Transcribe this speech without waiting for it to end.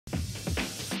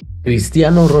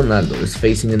Cristiano Ronaldo is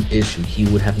facing an issue he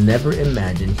would have never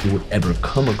imagined he would ever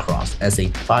come across as a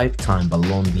five-time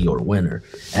Ballon d'Or winner,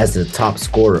 as the top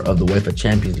scorer of the UEFA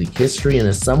Champions League history, and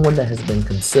as someone that has been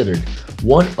considered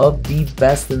one of the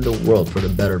best in the world for the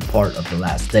better part of the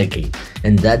last decade.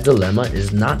 And that dilemma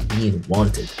is not being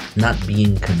wanted, not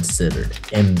being considered,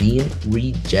 and being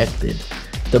rejected.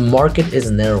 The market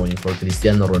is narrowing for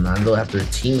Cristiano Ronaldo after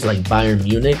teams like Bayern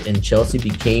Munich and Chelsea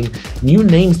became new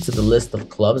names to the list of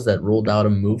clubs that ruled out a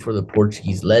move for the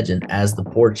Portuguese legend, as the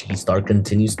Portuguese star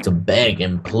continues to beg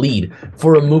and plead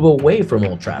for a move away from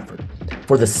Old Trafford.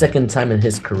 For the second time in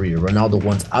his career, Ronaldo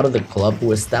wants out of the club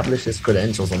who established his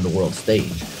credentials on the world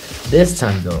stage. This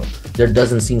time, though, there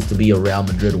doesn't seem to be a Real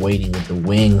Madrid waiting with the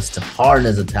wings to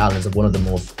harness the talents of one of the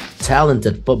most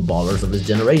talented footballers of his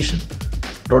generation.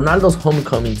 Ronaldo's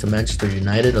homecoming to Manchester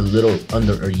United a little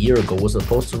under a year ago was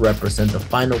supposed to represent the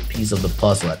final piece of the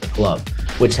puzzle at the club,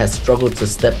 which has struggled to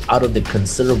step out of the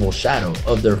considerable shadow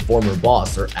of their former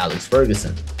boss, Sir Alex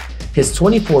Ferguson. His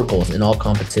 24 goals in all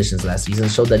competitions last season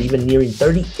showed that even nearing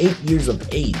 38 years of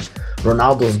age,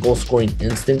 Ronaldo's goal-scoring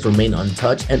instincts remain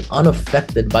untouched and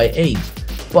unaffected by age.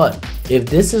 But if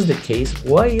this is the case,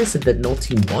 why is it that no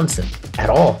team wants him at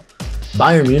all?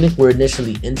 Bayern Munich were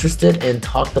initially interested and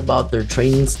talked about their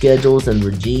training schedules and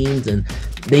regimes, and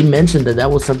they mentioned that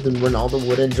was something Ronaldo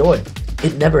would enjoy.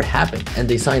 It never happened, and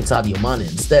they signed Sadio Mane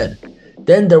instead.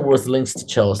 Then there was links to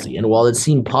Chelsea, and while it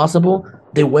seemed possible,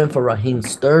 they went for Raheem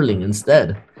Sterling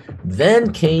instead.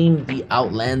 Then came the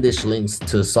outlandish links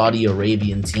to Saudi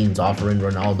Arabian teams offering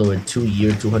Ronaldo a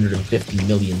 2-year, $250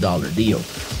 million deal,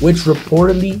 which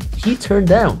reportedly he turned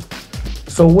down.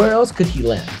 So where else could he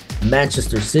land?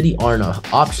 Manchester City aren't an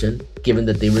option, given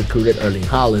that they recruited Erling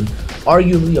Haaland,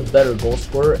 arguably a better goal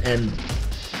scorer and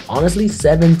honestly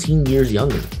 17 years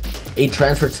younger. A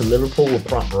transfer to Liverpool will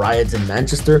prompt riots in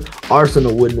Manchester.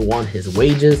 Arsenal wouldn't want his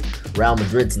wages. Real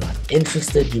Madrid's not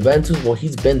interested. Juventus, well,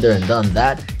 he's been there and done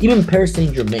that. Even Paris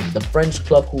Saint-Germain, the French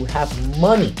club who have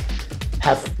money,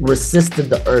 have resisted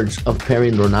the urge of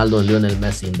pairing Ronaldo and Lionel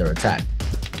Messi in their attack.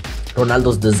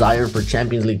 Ronaldo's desire for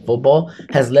Champions League football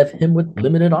has left him with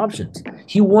limited options.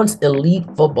 He wants elite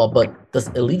football, but does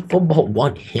elite football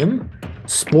want him?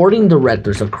 Sporting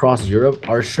directors across Europe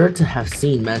are sure to have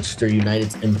seen Manchester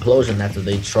United's implosion after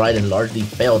they tried and largely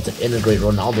failed to integrate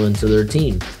Ronaldo into their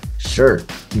team. Sure,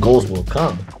 goals will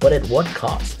come, but at what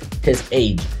cost? His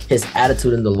age, his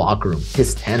attitude in the locker room,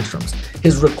 his tantrums,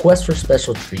 his request for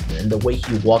special treatment, and the way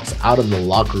he walks out of the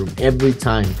locker room every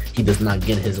time he does not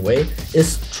get his way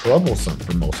is troublesome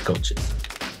for most coaches.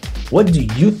 What do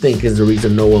you think is the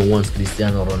reason no one wants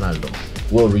Cristiano Ronaldo?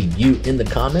 We'll read you in the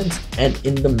comments, and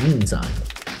in the meantime,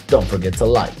 don't forget to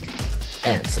like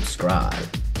and subscribe.